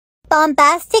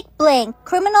Bombastic blank.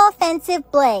 Criminal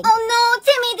offensive blank. Oh no,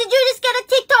 Timmy, did you just get a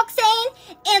TikTok saying?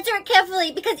 Answer it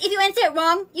carefully, because if you answer it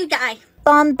wrong, you die.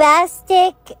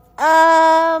 Bombastic,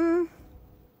 Timmy,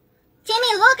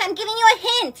 look, I'm giving you a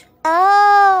hint.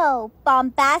 Oh,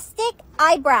 bombastic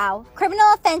eyebrow.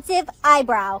 Criminal offensive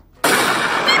eyebrow. No!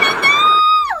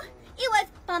 It was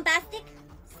bombastic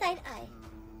side eye.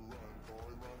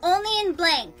 Only in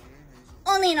blank.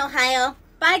 Only in Ohio.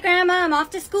 Bye, Grandma. I'm off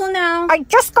to school now. I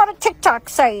just got a TikTok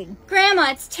saying.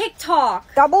 Grandma, it's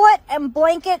TikTok. Double it and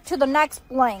blank it to the next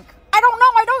blank. I don't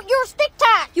know. I don't use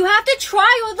TikTok. You have to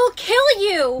try or they'll kill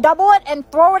you. Double it and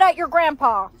throw it at your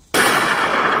grandpa.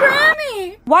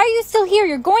 Grammy! Why are you still here?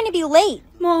 You're going to be late.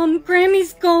 Mom,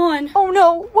 Grammy's gone. Oh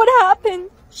no, what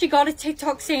happened? She got a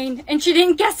TikTok saying and she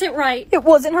didn't guess it right. It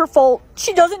wasn't her fault.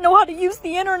 She doesn't know how to use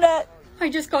the internet. I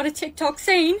just got a TikTok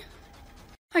saying.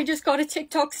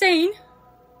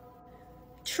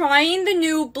 Trying the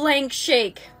new blank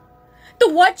shake. The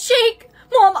what shake?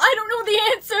 Mom, I don't know the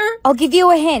answer. I'll give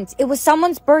you a hint. It was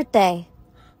someone's birthday.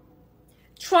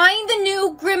 Trying the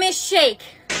new grimace shake.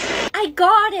 I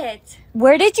got it.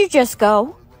 Where did you just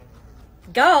go?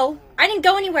 Go? I didn't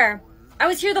go anywhere. I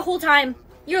was here the whole time.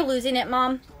 You're losing it,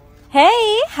 Mom.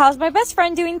 Hey, how's my best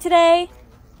friend doing today?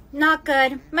 Not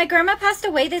good. My grandma passed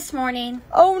away this morning.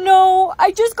 Oh no,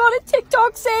 I just got a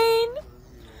TikTok saying.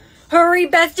 Hurry,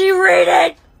 Bestie, read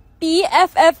it!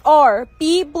 BFFR,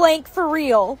 be blank for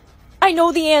real. I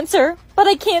know the answer, but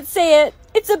I can't say it.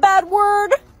 It's a bad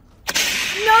word.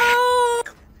 No!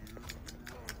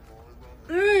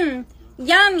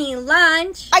 Yummy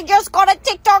lunch. I just got a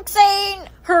TikTok saying.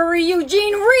 Hurry,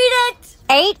 Eugene, read it!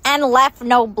 8 and left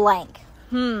no blank.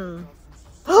 8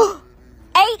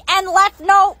 and left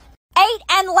no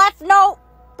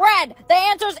bread. The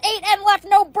answer's 8 and left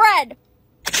no bread.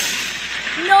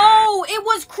 No, it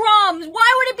was crumbs.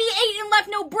 Why would it be 8 and left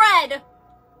no bread?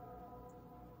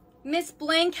 Miss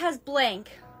Blank has blank.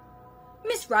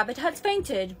 Miss Rabbit has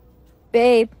fainted.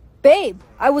 Babe,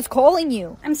 I was calling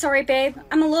you. I'm sorry, babe.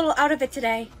 I'm a little out of it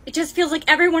today. It just feels like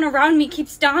everyone around me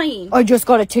keeps dying. I just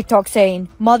got a TikTok saying,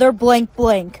 mother blank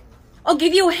blank. I'll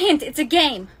give you a hint. It's a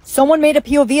game. Someone made a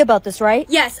POV about this, right?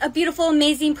 Yes, a beautiful,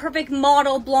 amazing, perfect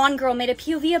model blonde girl made a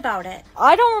POV about it.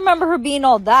 I don't remember her being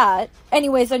all that.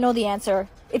 Anyways, I know the answer.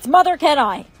 It's Mother Can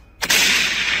I.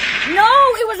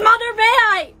 No, it was Mother May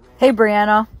I. Hey,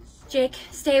 Brianna. Jake,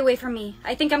 stay away from me.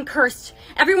 I think I'm cursed.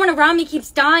 Everyone around me keeps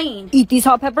dying. Eat these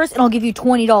hot peppers and I'll give you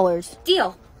 $20.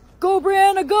 Deal. Go,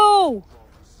 Brianna, go!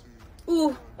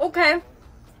 Ooh, okay.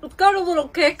 It's got a little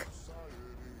kick.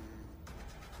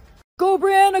 Go,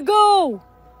 Brianna, go!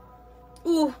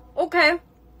 Ooh, okay.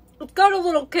 It's got a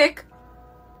little kick.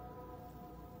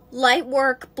 Light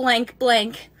work, blank,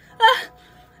 blank. Ah,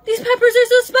 these peppers are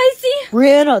so spicy.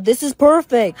 Brianna, this is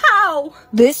perfect. How?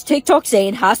 This TikTok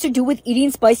saying has to do with eating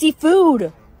spicy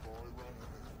food.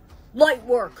 Light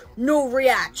work, no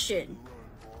reaction.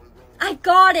 I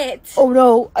got it. Oh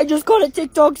no, I just got a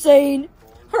TikTok saying.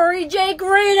 Hurry, Jake,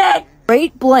 read it.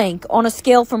 Rate blank on a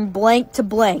scale from blank to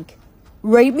blank.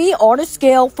 Rate me on a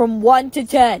scale from 1 to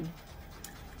 10.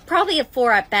 Probably a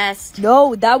 4 at best.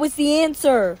 No, that was the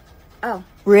answer. Oh.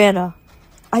 Brianna,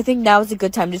 I think now is a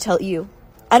good time to tell you.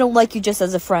 I don't like you just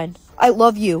as a friend. I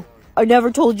love you. I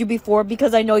never told you before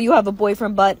because I know you have a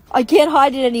boyfriend, but I can't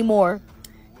hide it anymore.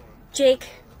 Jake,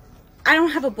 I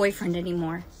don't have a boyfriend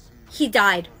anymore. He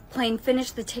died playing Finish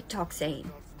the TikTok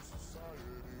saying.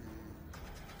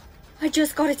 I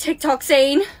just got a TikTok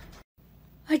saying.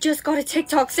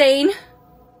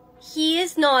 He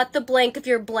is not the blank of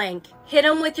your blank. Hit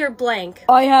him with your blank.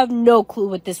 I have no clue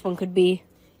what this one could be.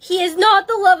 He is not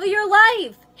the love of your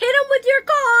life. Hit him with your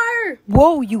car.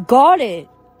 Whoa, you got it.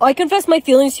 I confessed my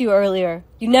feelings to you earlier.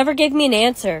 You never gave me an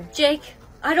answer. Jake,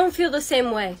 I don't feel the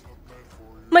same way.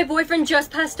 My boyfriend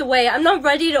just passed away. I'm not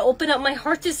ready to open up my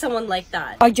heart to someone like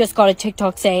that. I just got a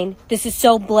TikTok saying, this is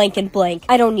so blank and blank.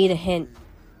 I don't need a hint.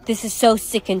 This is so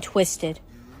sick and twisted.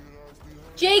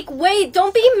 Jake, wait.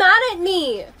 Don't be mad at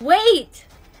me. Wait.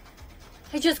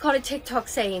 I just got a TikTok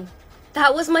saying,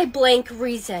 that was my blank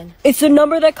reason. It's the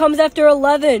number that comes after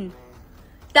 11.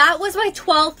 That was my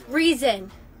 12th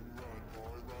reason.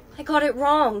 I got it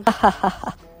wrong.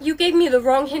 You gave me the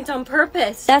wrong hint on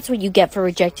purpose. That's what you get for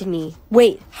rejecting me.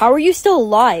 Wait, how are you still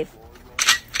alive?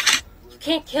 You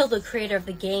can't kill the creator of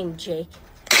the game, Jake.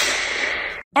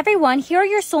 Everyone, here are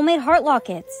your soulmate heart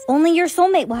lockets. Only your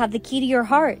soulmate will have the key to your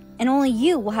heart, and only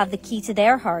you will have the key to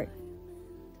their heart.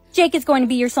 Jake is going to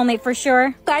be your soulmate for sure.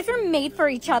 You guys are made for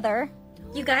each other.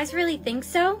 You guys really think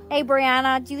so? Hey,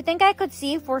 Brianna, do you think I could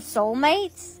see if we're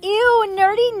soulmates? Ew,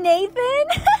 Nerdy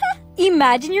Nathan?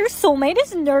 Imagine your soulmate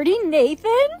is Nerdy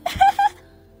Nathan?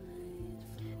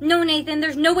 No, Nathan,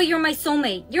 there's no way you're my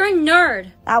soulmate. You're a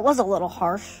nerd. That was a little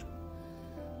harsh.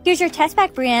 Here's your test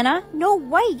back, Brianna. No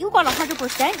way, you got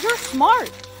 100%. You're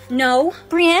smart. No.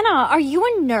 Brianna, are you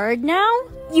a nerd now?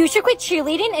 You should quit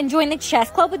cheerleading and join the chess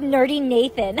club with nerdy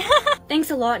Nathan. Thanks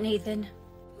a lot, Nathan.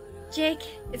 Jake,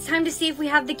 it's time to see if we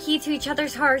have the key to each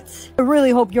other's hearts. I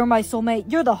really hope you're my soulmate.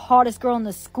 You're the hottest girl in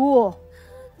the school.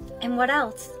 And what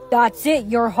else? That's it,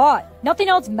 you're hot. Nothing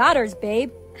else matters,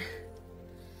 babe.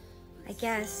 I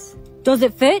guess. Does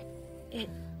it fit?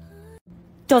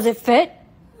 Does it fit?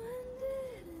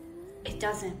 It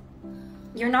doesn't.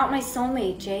 You're not my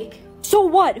soulmate, Jake. So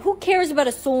what? Who cares about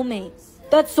a soulmate?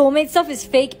 That soulmate stuff is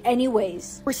fake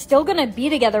anyways. We're still gonna be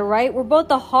together, right? We're both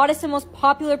the hottest and most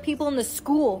popular people in the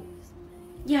school.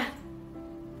 Yeah,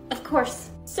 of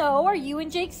course. So, are you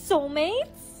and Jake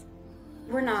soulmates?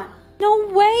 We're not. No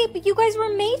way, but you guys were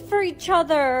made for each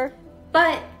other.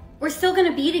 But we're still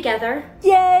gonna be together.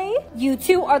 Yay! You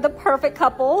two are the perfect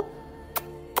couple.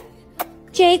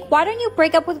 Jake, why don't you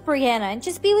break up with Brianna and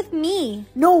just be with me?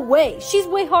 No way, she's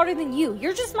way hotter than you.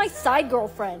 You're just my side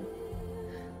girlfriend.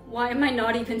 Why am I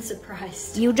not even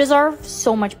surprised? You deserve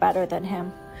so much better than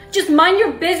him. Just mind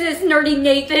your business, nerdy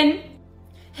Nathan!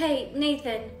 Hey,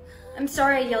 Nathan, I'm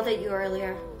sorry I yelled at you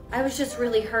earlier. I was just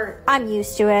really hurt. I'm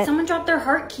used to it. Someone dropped their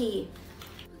heart key.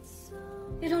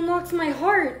 It unlocks my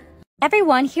heart.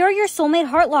 Everyone, here are your soulmate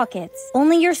heart lockets.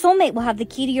 Only your soulmate will have the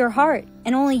key to your heart,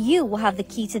 and only you will have the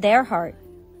key to their heart.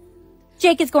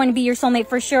 Jake is going to be your soulmate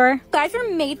for sure. You guys were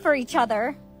made for each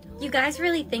other. You guys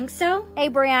really think so? Hey,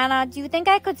 Brianna, do you think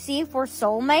I could see if we're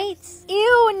soulmates?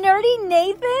 Ew, nerdy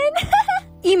Nathan?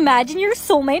 Imagine your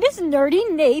soulmate is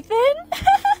nerdy Nathan?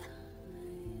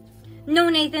 No,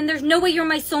 Nathan, there's no way you're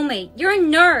my soulmate. You're a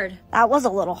nerd. That was a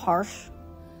little harsh.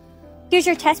 Here's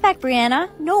your test back,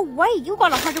 Brianna. No way, you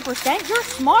got 100%. You're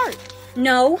smart.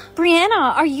 No.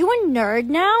 Brianna, are you a nerd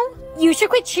now? You should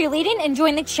quit cheerleading and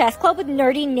join the chess club with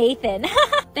nerdy Nathan.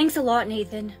 Thanks a lot,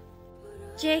 Nathan.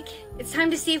 Jake, it's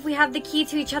time to see if we have the key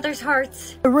to each other's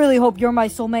hearts. I really hope you're my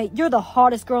soulmate. You're the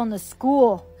hottest girl in the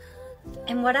school.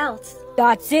 And what else?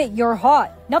 That's it, you're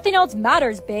hot. Nothing else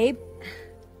matters, babe.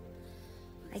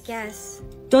 I guess.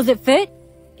 Does it fit?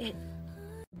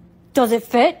 Does it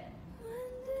fit?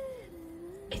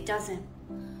 It doesn't.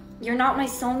 You're not my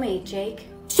soulmate, Jake.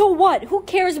 So what? Who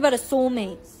cares about a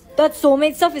soulmate? That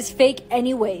soulmate stuff is fake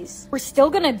anyways. We're still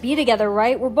gonna be together,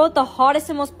 right? We're both the hottest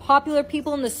and most popular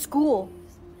people in the school.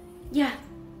 Yeah,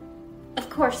 of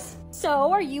course.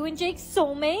 So, are you and Jake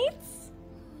soulmates?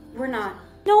 We're not.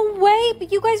 No way,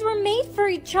 but you guys were made for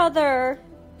each other.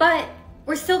 But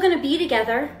we're still gonna be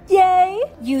together. Yay!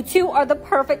 You two are the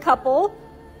perfect couple.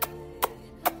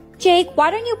 Jake, why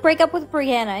don't you break up with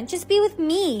Brianna and just be with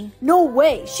me? No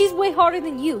way, she's way hotter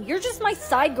than you. You're just my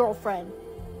side girlfriend.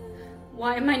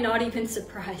 Why am I not even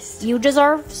surprised? You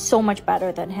deserve so much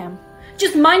better than him.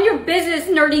 Just mind your business,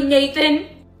 nerdy Nathan!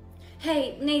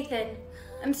 Hey, Nathan,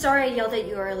 I'm sorry I yelled at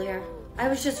you earlier. I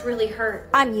was just really hurt.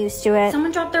 I'm used to it.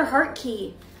 Someone dropped their heart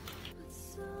key.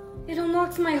 It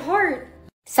unlocks my heart.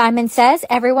 Simon says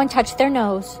everyone touch their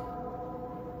nose.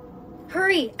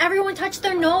 Hurry, everyone touch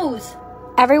their nose.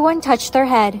 Everyone touch their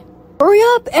head. Hurry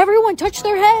up, everyone touch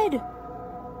their head.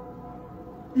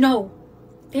 No,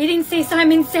 they didn't say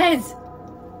Simon says.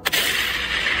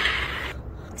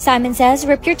 Simon says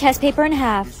rip your test paper in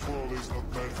half.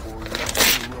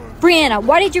 Brianna,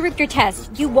 why did you rip your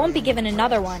test? You won't be given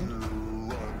another one.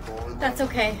 That's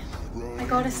okay. I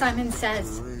got a Simon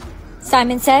says.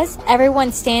 Simon says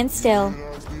everyone stand still.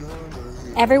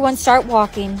 Everyone start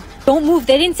walking. Don't move,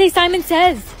 they didn't say Simon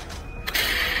says.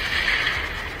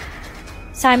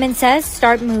 Simon says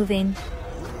start moving.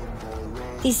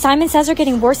 These Simon says are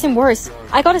getting worse and worse.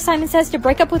 I got a Simon says to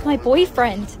break up with my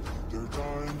boyfriend.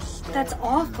 That's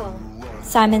awful.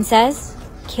 Simon says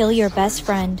kill your best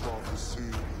friend.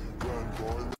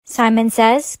 Simon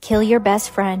says kill your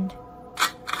best friend.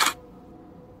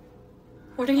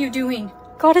 What are you doing?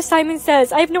 Got a Simon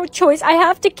says. I have no choice. I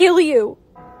have to kill you.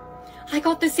 I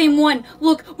got the same one.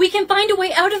 Look, we can find a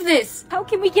way out of this. How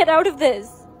can we get out of this?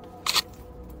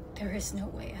 There is no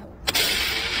way out.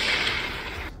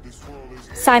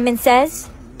 Simon says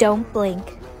don't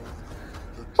blink.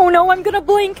 Oh no, I'm gonna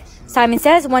blink. Simon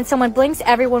says once someone blinks,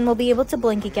 everyone will be able to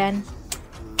blink again.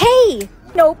 Hey!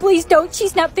 No, please don't. She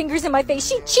snapped fingers in my face.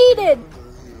 She cheated.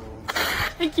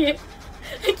 I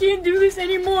can't do this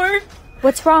anymore.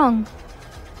 What's wrong?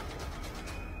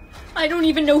 I don't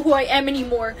even know who I am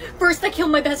anymore. First I kill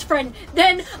my best friend,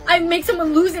 then I make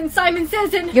someone lose and Simon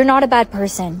says and... You're not a bad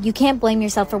person. You can't blame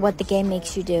yourself for what the game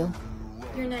makes you do.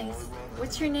 You're nice.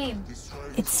 What's your name?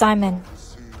 It's Simon.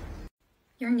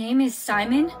 Your name is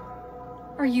Simon?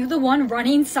 Are you the one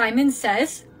running Simon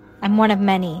Says? I'm one of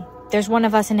many. There's one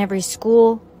of us in every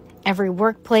school, every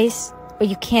workplace, but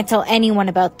you can't tell anyone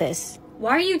about this.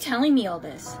 Why are you telling me all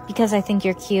this? Because I think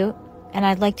you're cute, and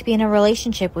I'd like to be in a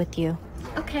relationship with you.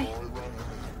 Okay.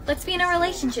 Let's be in a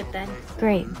relationship then.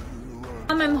 Great.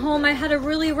 Mom, I'm home. I had a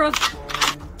really rough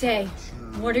day.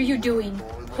 What are you doing?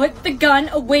 Put the gun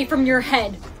away from your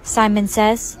head. Simon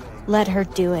Says, let her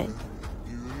do it.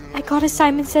 I got a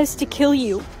Simon Says to kill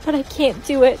you, but I can't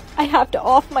do it. I have to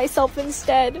off myself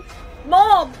instead.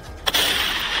 Mom!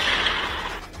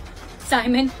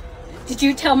 Simon, did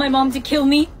you tell my mom to kill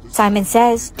me? Simon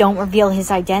Says, don't reveal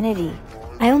his identity.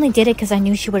 I only did it because I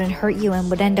knew she wouldn't hurt you and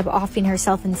would end up offing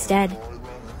herself instead.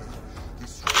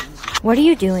 What are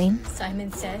you doing?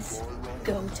 Simon Says,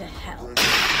 go to hell.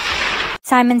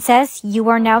 Simon Says, you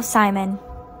are now Simon.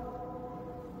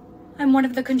 I'm one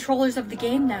of the controllers of the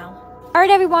game now. Alright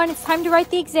everyone, it's time to write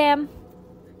the exam.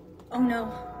 Oh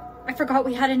no, I forgot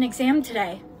we had an exam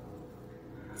today.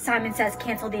 Simon Says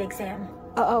cancel the exam.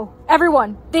 Uh-oh.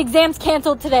 Everyone, the exam's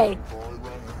canceled today.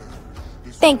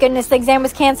 Thank goodness the exam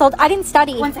was canceled. I didn't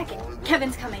study. 1 second,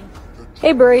 Kevin's coming.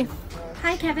 Hey, Brie.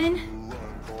 Hi, Kevin.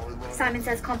 Simon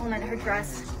Says compliment her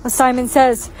dress. Simon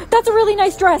Says, that's a really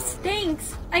nice dress.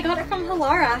 Thanks, I got it from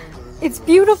Hilara. It's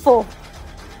beautiful.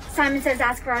 Simon Says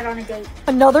ask her out on a date.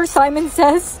 Another Simon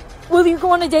Says? Will you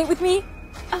go on a date with me?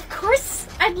 Of course,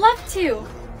 I'd love to.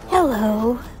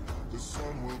 Hello.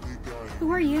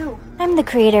 Who are you? I'm the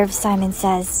creator of Simon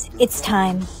Says. It's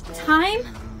time. Time?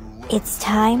 It's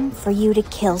time for you to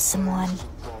kill someone.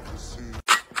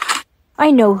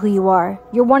 I know who you are.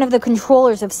 You're one of the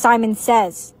controllers of Simon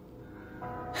Says.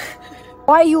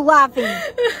 Why are you laughing?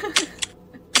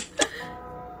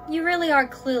 You really are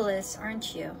clueless,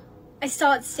 aren't you? I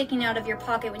saw it sticking out of your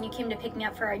pocket when you came to pick me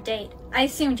up for our date. I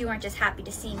assumed you weren't just happy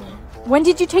to see me. When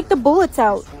did you take the bullets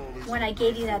out? When I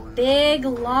gave you that big,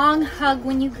 long hug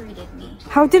when you greeted me.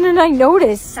 How didn't I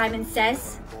notice? Simon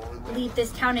Says, leave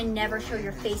this town and never show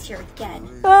your face here again.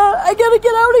 I gotta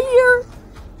get out of here.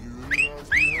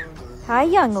 Hi,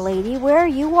 young lady. Where are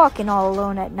you walking all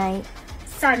alone at night?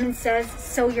 Simon Says,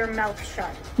 sew your mouth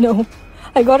shut. No,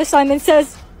 I got a Simon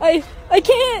Says. I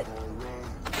can't.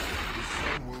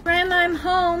 Grandma, I'm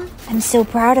home. I'm so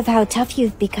proud of how tough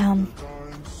you've become.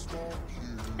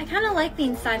 I kind of like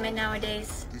being Simon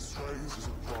nowadays.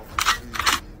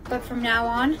 But from now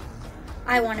on,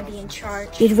 I want to be in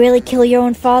charge. You'd really kill your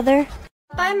own father?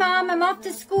 Bye, Mom. I'm off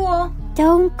to school.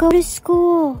 Don't go to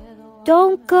school.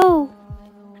 Don't go.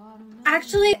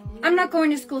 Actually, I'm not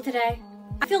going to school today.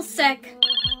 I feel sick.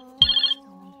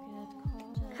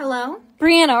 Hello?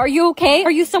 Brianna, are you okay?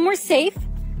 Are you somewhere safe?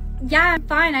 Yeah, I'm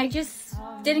fine. I just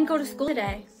didn't go to school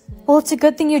today. Well, it's a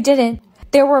good thing you didn't.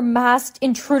 There were masked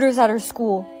intruders at our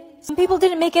school. Some people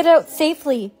didn't make it out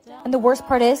safely. And the worst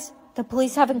part is, the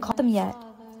police haven't caught them yet.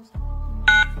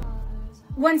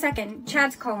 1 second.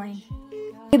 Chad's calling.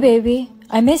 Hey, baby.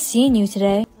 I miss seeing you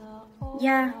today.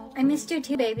 Yeah, I missed you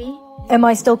too, baby. Am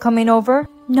I still coming over?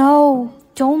 No,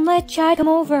 don't let Chad come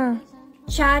over.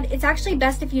 Chad, it's actually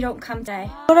best if you don't come today.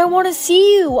 But I want to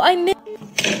see you. I miss...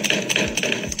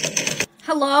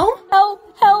 Hello?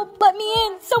 Help, help, let me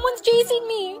in. Someone's chasing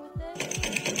me.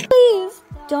 Please,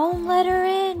 don't let her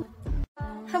in.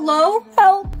 Hello?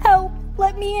 Help, help,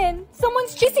 let me in.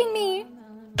 Someone's chasing me.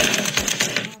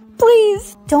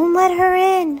 Please, don't let her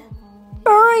in.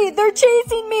 Hurry, they're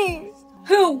chasing me.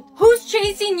 Who? Who's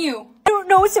chasing you? I don't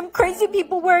know, some crazy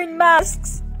people wearing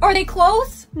masks. Are they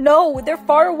close? No, they're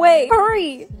far away.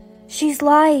 Hurry. She's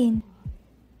lying.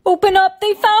 Open up,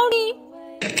 they found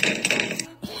me.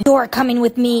 You're coming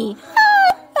with me.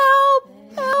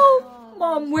 Help, help.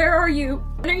 Mom, where are you?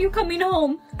 When are you coming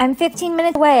home? I'm 15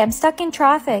 minutes away. I'm stuck in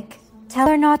traffic. Tell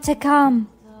her not to come.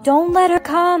 Don't let her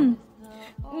come.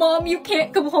 Mom, you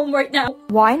can't come home right now.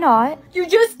 Why not? You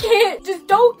just can't. Just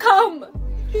don't come.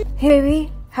 Hey,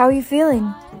 baby. How are you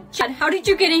feeling? Chad, how did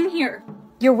you get in here?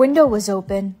 Your window was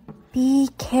open. Be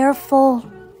careful.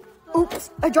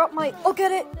 Oops, I dropped my... I'll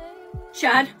get it.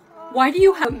 Chad, why do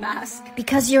you have a mask?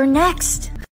 Because you're next.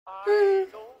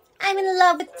 I'm in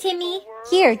love with Timmy.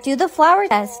 Here, do the flower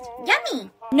test.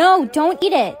 Yummy. No, don't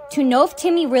eat it. To know if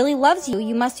Timmy really loves you,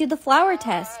 you must do the flower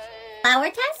test. Flower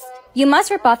test? You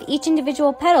must rip off each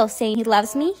individual petal saying he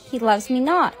loves me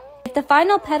not. If the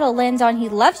final petal lands on he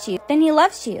loves you, then he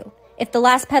loves you. If the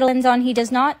last petal lands on he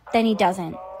does not, then he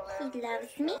doesn't. He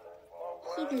loves me.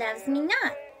 He loves me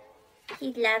not.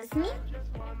 He loves me.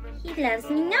 He loves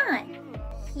me not.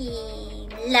 He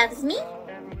loves me.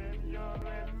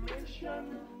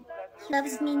 He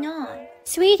loves me not.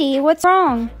 Sweetie, what's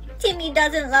wrong? Timmy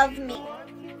doesn't love me.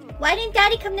 Why didn't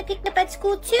Daddy come to pick me up at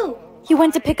school too? He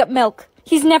went to pick up milk.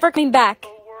 He's never coming back.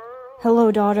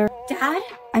 Hello, daughter. Dad?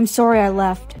 I'm sorry I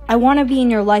left. I want to be in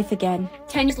your life again.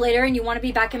 10 years later and you want to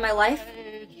be back in my life?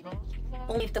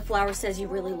 Only if the flower says you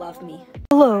really love me.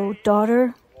 Hello,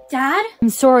 daughter. Dad? I'm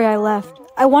sorry I left.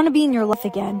 I want to be in your life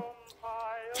again.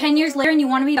 10 years later and you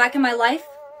want to be back in my life?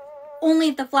 Only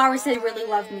if the flower says you really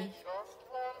love me.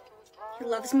 He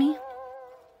loves me?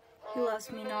 He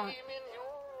loves me not.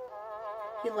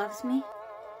 He loves me?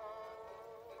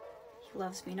 He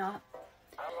loves me not.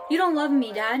 You don't love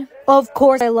me, Dad. Of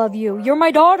course I love you. You're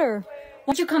my daughter.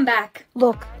 Won't you come back?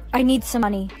 Look, I need some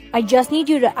money. I just need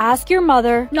you to ask your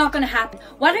mother. Not gonna happen.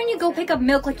 Why don't you go pick up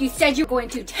milk like you said you were going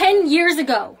to 10 years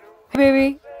ago? Hey,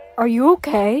 baby, are you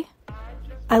okay?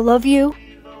 I love you.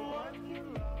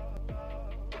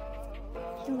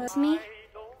 He loves me?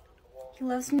 He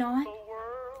loves me not?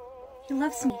 He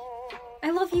loves me. I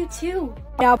love you too.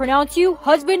 Now pronounce you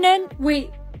husband and...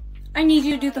 Wait, I need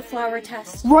you to do the flower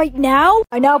test. Right now?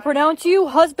 I now pronounce you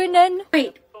husband and...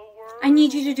 Wait, I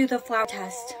need you to do the flower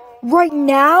test. Right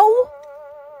now?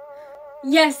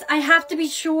 Yes, I have to be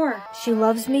sure. She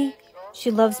loves me. She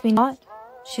loves me not.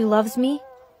 She loves me.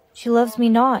 She loves me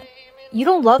not. You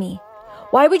don't love me.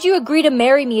 Why would you agree to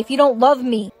marry me if you don't love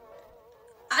me?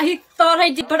 I thought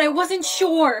I did, but I wasn't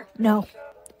sure. No,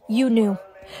 you knew.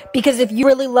 Because if you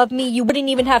really loved me, you wouldn't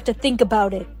even have to think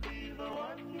about it.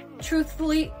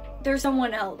 Truthfully, there's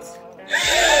someone else.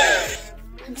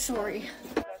 I'm sorry.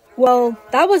 Well,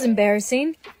 that was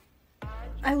embarrassing.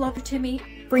 I love you, Timmy.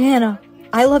 Brianna,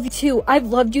 I love you too. I've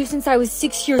loved you since I was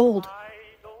 6 years old.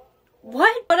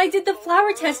 What? But I did the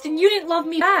flower test and you didn't love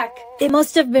me back. It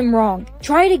must have been wrong.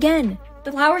 Try it again.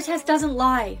 The flower test doesn't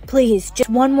lie. Please, just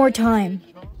one more time.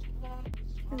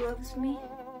 He loves me.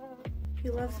 He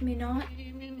loves me not.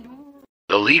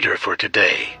 The leader for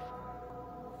today.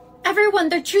 Everyone,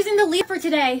 they're choosing the leader for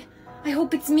today. I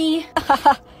hope it's me.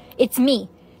 It's me.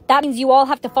 That means you all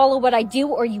have to follow what I do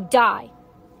or you die.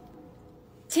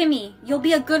 Timmy, you'll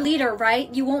be a good leader,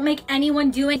 right? You won't make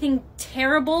anyone do anything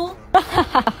terrible?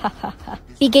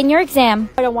 Begin your exam.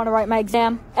 I don't want to write my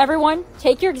exam. Everyone,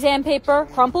 take your exam paper,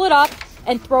 crumple it up,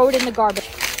 and throw it in the garbage.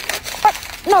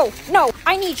 No,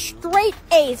 I need straight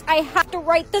A's. I have to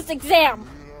write this exam.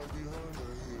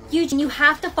 Eugene, you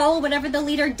have to follow whatever the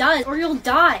leader does or you'll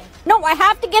die. No, I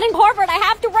have to get in Harvard. I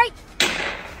have to write.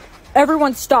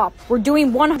 Everyone stop. We're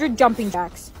doing 100 jumping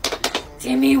jacks.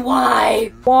 Timmy,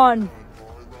 why? 1,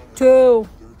 2.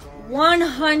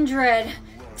 100.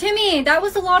 Timmy, that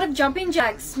was a lot of jumping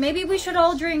jacks. Maybe we should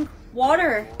all drink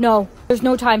water. No, there's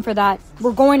no time for that.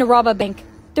 We're going to rob a bank.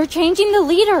 They're changing the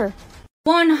leader.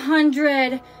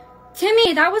 100.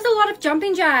 Timmy, that was a lot of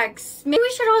jumping jacks. Maybe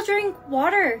we should all drink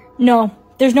water. No,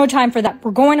 there's no time for that.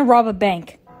 We're going to rob a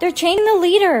bank. They're changing the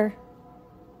leader.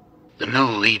 The new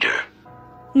leader.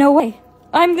 No way.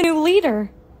 I'm the new leader.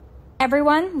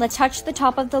 Everyone, let's touch the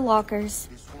top of the lockers.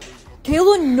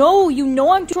 Kayla, no. You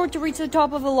know I'm too short to reach the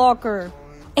top of a locker.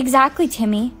 Exactly,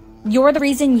 Timmy. You're the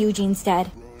reason Eugene's dead.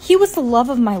 He was the love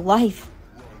of my life.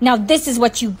 Now this is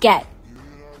what you get.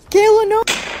 Kayla, no.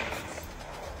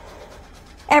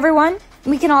 Everyone,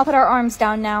 we can all put our arms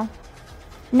down now.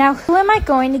 Now who am I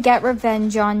going to get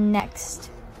revenge on next?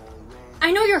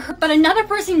 I know you're hurt, but another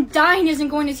person dying isn't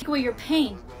going to take away your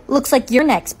pain. Looks like you're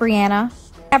next, Brianna.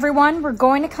 Everyone, we're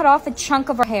going to cut off a chunk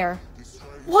of our hair.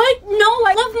 What? No,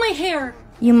 I love my hair.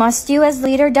 You must do as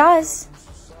leader does.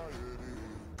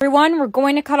 Everyone, we're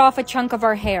going to cut off a chunk of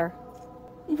our hair.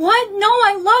 What? No,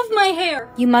 I love my hair.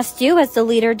 You must do as the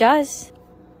leader does.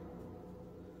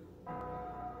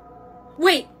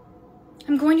 Wait,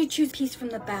 I'm going to choose a piece from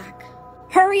the back.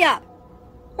 Hurry up.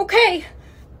 Okay.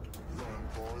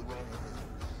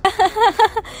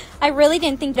 I really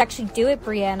didn't think you'd actually do it,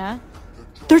 Brianna.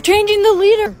 They're changing the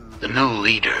leader. The new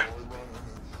leader.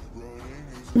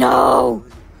 No.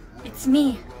 It's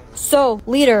me. So,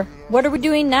 leader, what are we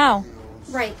doing now?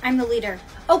 Right, I'm the leader.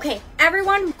 Okay,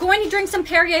 everyone, we're going to drink some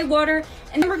Perrier water,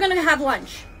 and then we're going to have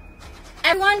lunch.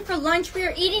 Everyone, for lunch, we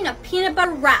are eating a peanut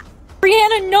butter wrap.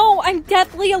 Brianna, no, I'm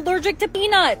deathly allergic to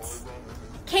peanuts.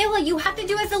 Kayla, you have to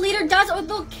do as the leader does or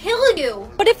they'll kill you.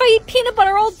 But if I eat peanut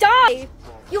butter, I'll die.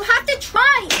 You have to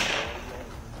try.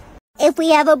 If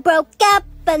we ever broke up,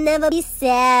 I'll never be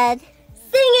sad.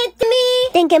 Sing it to me.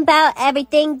 Thinking about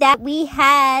everything that we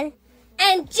had.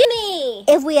 And Jimmy.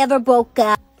 If we ever broke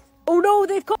up. Oh no,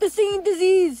 they've caught the singing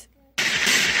disease.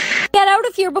 Get out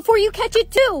of here before you catch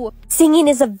it too. Singing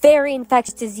is a very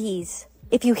infectious disease.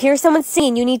 If you hear someone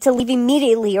singing, you need to leave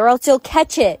immediately or else you'll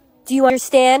catch it. Do you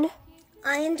understand?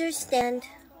 I understand.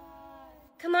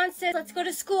 Come on, sis, let's go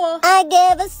to school. I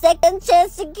gave a second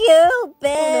chance to Cupid.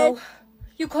 Oh no,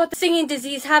 you caught the singing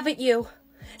disease, haven't you?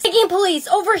 Singing police,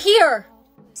 over here!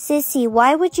 Sissy,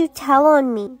 why would you tell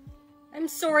on me? I'm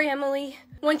sorry, Emily.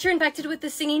 Once you're infected with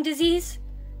the singing disease,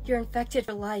 you're infected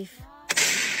for life.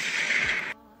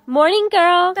 Morning,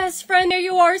 girl. Best friend, there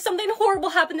you are. Something horrible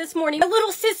happened this morning. My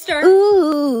little sister.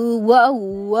 Ooh, whoa,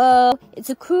 whoa. It's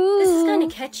a cruise. This is kind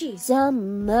of catchy.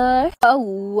 Summer. Oh,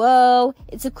 whoa.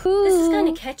 It's a cruise. This is kind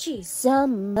of catchy.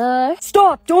 Summer.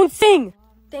 Stop! Don't sing!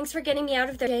 Thanks for getting me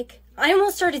out of there, Jake. I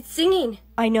almost started singing.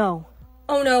 I know.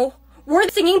 Oh no. Were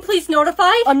the singing police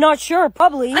notified? I'm not sure.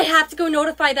 Probably. I have to go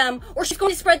notify them, or she's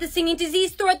going to spread the singing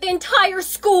disease throughout the entire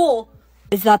school.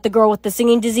 Is that the girl with the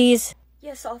singing disease?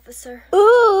 Yes, officer.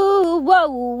 Ooh, whoa,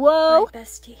 whoa. My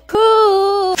bestie.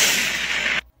 Cool.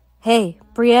 Hey,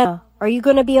 Brianna, are you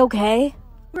gonna be okay?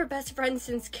 We're best friends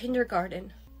since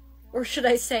kindergarten. Or should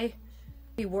I say,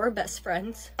 we were best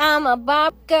friends. I'm a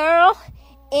Bob girl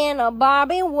in a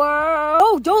Barbie world.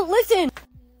 Oh, don't listen!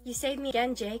 You saved me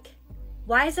again, Jake.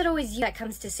 Why is it always you that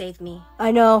comes to save me?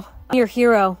 I know. I'm your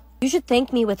hero. You should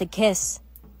thank me with a kiss.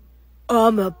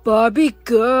 I'm a Barbie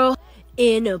girl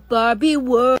in a Barbie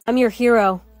world. I'm your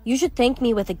hero. You should thank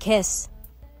me with a kiss.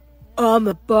 I'm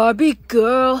a Barbie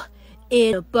girl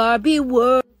in a Barbie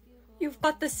world. You've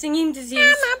got the singing disease.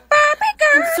 I'm a Barbie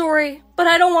girl. I'm sorry, but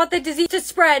I don't want the disease to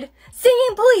spread.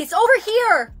 Singing police, over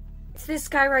here! It's this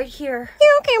guy right here.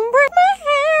 You can break my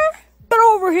hair. Get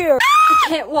over here. I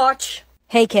can't watch.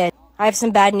 Hey, kid. I have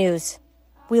some bad news.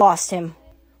 We lost him.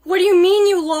 What do you mean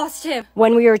you lost him?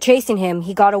 When we were chasing him,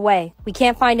 he got away. We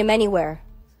can't find him anywhere.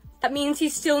 That means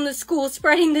he's still in the school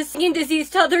spreading the singing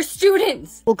disease to other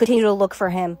students. We'll continue to look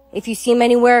for him. If you see him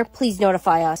anywhere, please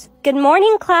notify us. Good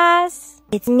morning, class.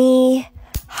 It's me.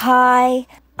 Hi.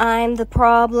 I'm the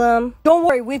problem. Don't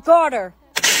worry, we've got her.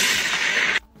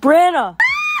 Brianna.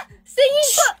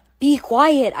 Singing Be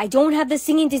quiet. I don't have the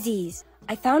singing disease.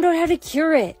 I found out how to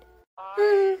cure it.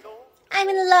 I'm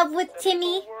in love with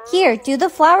Timmy. Here, do the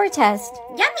flower test.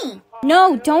 Yummy.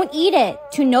 No, don't eat it.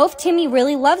 To know if Timmy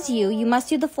really loves you, you must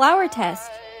do the flower test.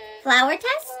 Flower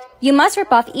test? You must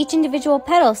rip off each individual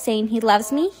petal saying he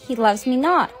loves me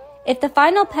not. If the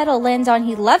final petal lands on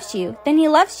he loves you, then he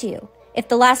loves you. If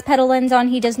the last petal lands on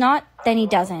he does not, then he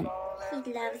doesn't.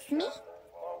 He loves me.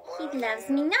 He loves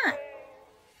me not.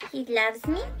 He loves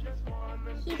me.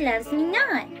 He loves me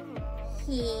not.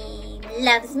 He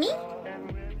loves me.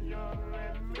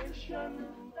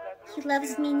 He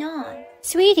loves me not.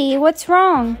 Sweetie, what's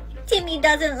wrong? Timmy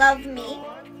doesn't love me.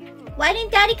 Why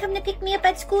didn't Daddy come to pick me up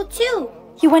at school too?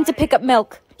 He went to pick up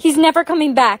milk. He's never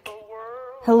coming back.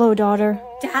 Hello, daughter.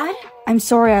 Dad? I'm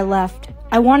sorry I left.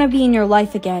 I want to be in your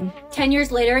life again. 10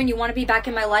 years later and you want to be back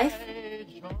in my life?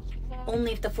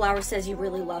 Only if the flower says you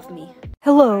really love me.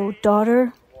 Hello,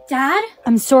 daughter. Dad?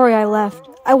 I'm sorry I left.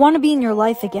 I want to be in your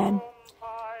life again.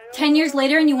 10 years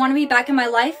later and you want to be back in my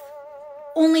life?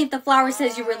 Only if the flower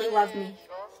says you really love me.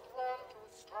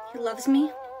 He loves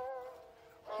me.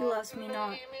 He loves me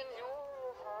not.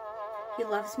 He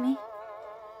loves me.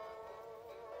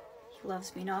 He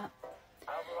loves me not.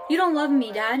 You don't love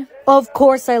me, Dad. Of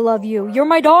course I love you. You're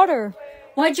my daughter.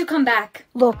 Why'd you come back?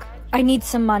 Look, I need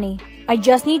some money. I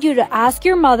just need you to ask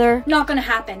your mother. Not gonna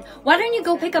happen. Why don't you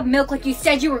go pick up milk like you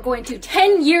said you were going to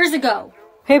 10 years ago?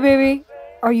 Hey, baby.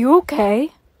 Are you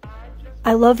okay?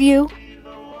 I love you.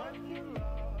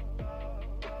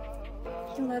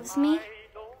 He loves me.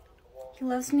 He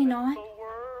loves me not.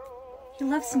 He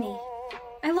loves me.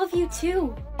 I love you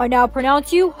too. I now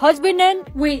pronounce you husband and...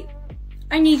 Wait,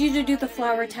 I need you to do the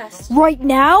flower test. Right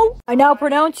now? I now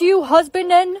pronounce you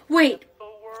husband and... Wait,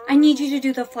 I need you to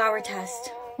do the flower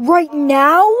test. Right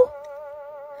now?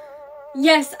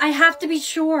 Yes, I have to be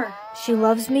sure. She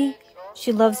loves me.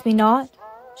 She loves me not.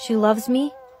 She loves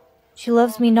me. She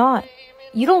loves me not.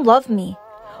 You don't love me.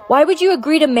 Why would you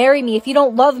agree to marry me if you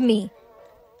don't love me?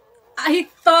 I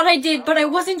thought I did, but I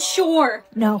wasn't sure.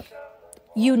 No,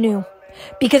 you knew.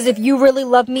 Because if you really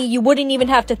loved me, you wouldn't even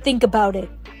have to think about it.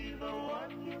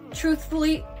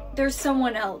 Truthfully, there's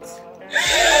someone else.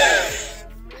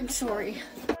 I'm sorry.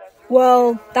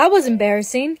 Well, that was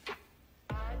embarrassing.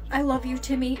 I love you,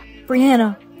 Timmy.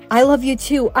 Brianna, I love you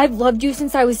too. I've loved you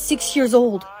since I was 6 years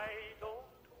old.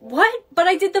 What? But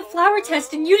I did the flower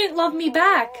test and you didn't love me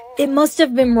back. It must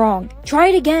have been wrong. Try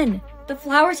it again. The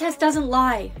flower test doesn't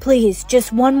lie. Please,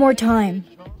 just one more time.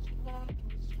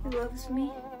 He loves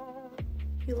me.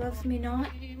 He loves me not.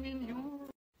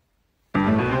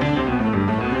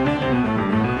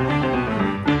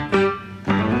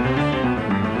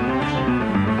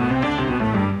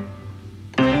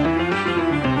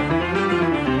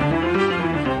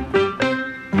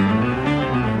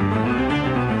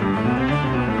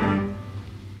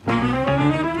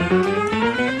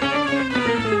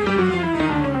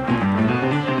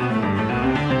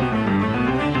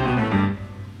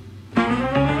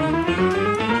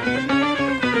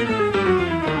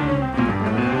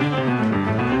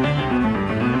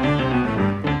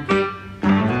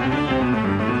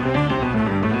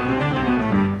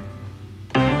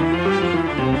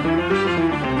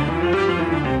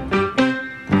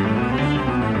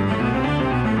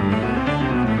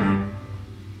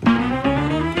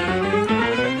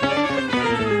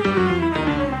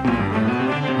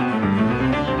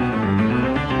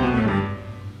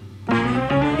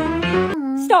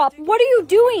 Stop! What are you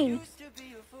doing?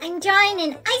 I'm drawing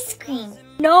an ice cream.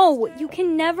 No, you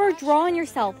can never draw on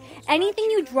yourself. Anything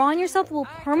you draw on yourself will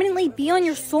permanently be on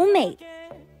your soulmate.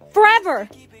 Forever.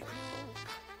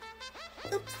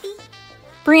 Oopsie.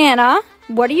 Brianna,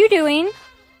 what are you doing?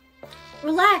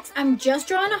 Relax, I'm just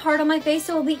drawing a heart on my face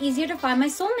so it'll be easier to find my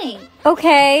soulmate.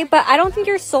 Okay, but I don't think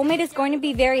your soulmate is going to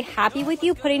be very happy with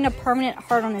you putting a permanent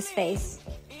heart on his face.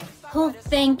 He'll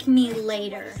thank me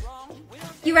later.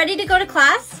 You ready to go to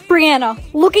class? Brianna,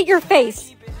 look at your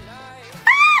face.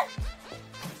 Ah!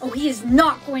 Oh, he is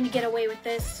not going to get away with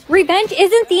this. Revenge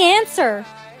isn't the answer.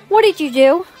 What did you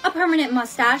do? A permanent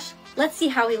mustache. Let's see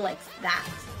how he likes that.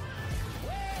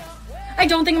 I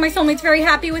don't think my soulmate's very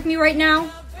happy with me right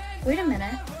now. Wait a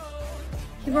minute.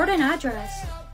 He wrote an address.